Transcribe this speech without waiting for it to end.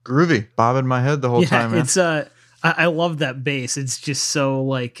Groovy, bobbing my head the whole Yeah, time, man. it's I love that bass. It's just so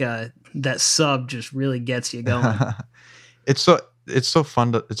like that sub just really gets you going. it's so it's so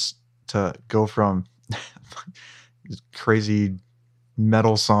fun to go from this crazy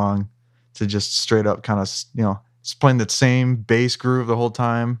metal song to just straight up kind of it's playing that same bass groove the whole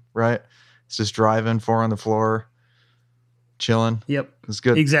time, right? It's just driving four on the floor, chilling. Yep. It's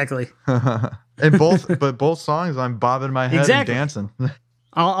good. Exactly. And both songs, I'm bobbing my head and Exactly. dancing.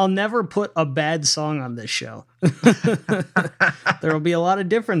 I'll never put a bad song on this show. There will be a lot of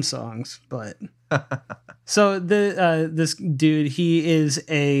different songs, but so the this dude, he's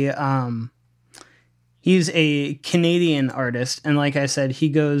a Canadian artist, and like I said, he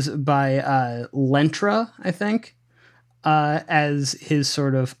goes by Lentra, I think, as his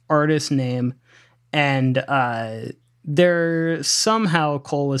sort of artist name, and they're somehow,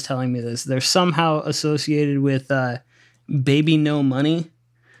 Cole was telling me this, they're somehow associated with Baby No Money.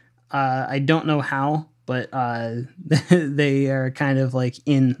 I don't know how, but they are kind of like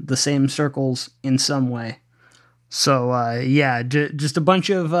in the same circles in some way. So yeah, just a bunch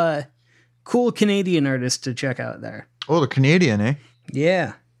of cool Canadian artists to check out there. Oh, the Canadian, eh?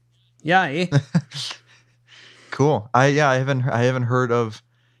 Yeah, yeah, eh? Cool. I haven't heard of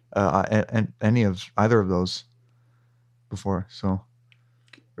any of either of those before. So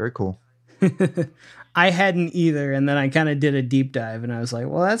very cool. I hadn't either, and then I kind of did a deep dive, and I was like,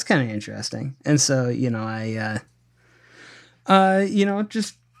 well, that's kind of interesting. And so I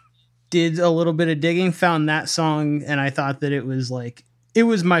just did a little bit of digging, found that song, and I thought that it was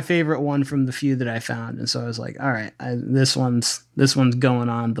my favorite one from the few that I found, and so I was like, all right, this one's going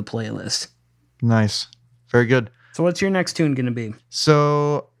on the playlist. Nice. Very good. So what's your next tune going to be?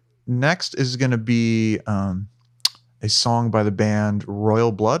 So next is going to be a song by the band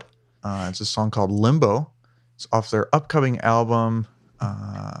Royal Blood. It's a song called Limbo. It's off their upcoming album.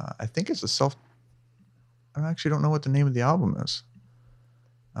 I think it's I actually don't know what the name of the album is.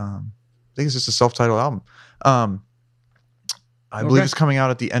 I think it's just a self-titled album. I believe it's coming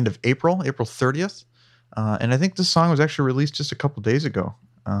out at the end of April 30th. And I think this song was actually released just a couple days ago.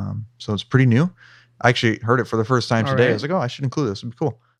 So it's pretty new. I actually heard it for the first time today. Right. I was like, oh, I should include this. It'd be cool.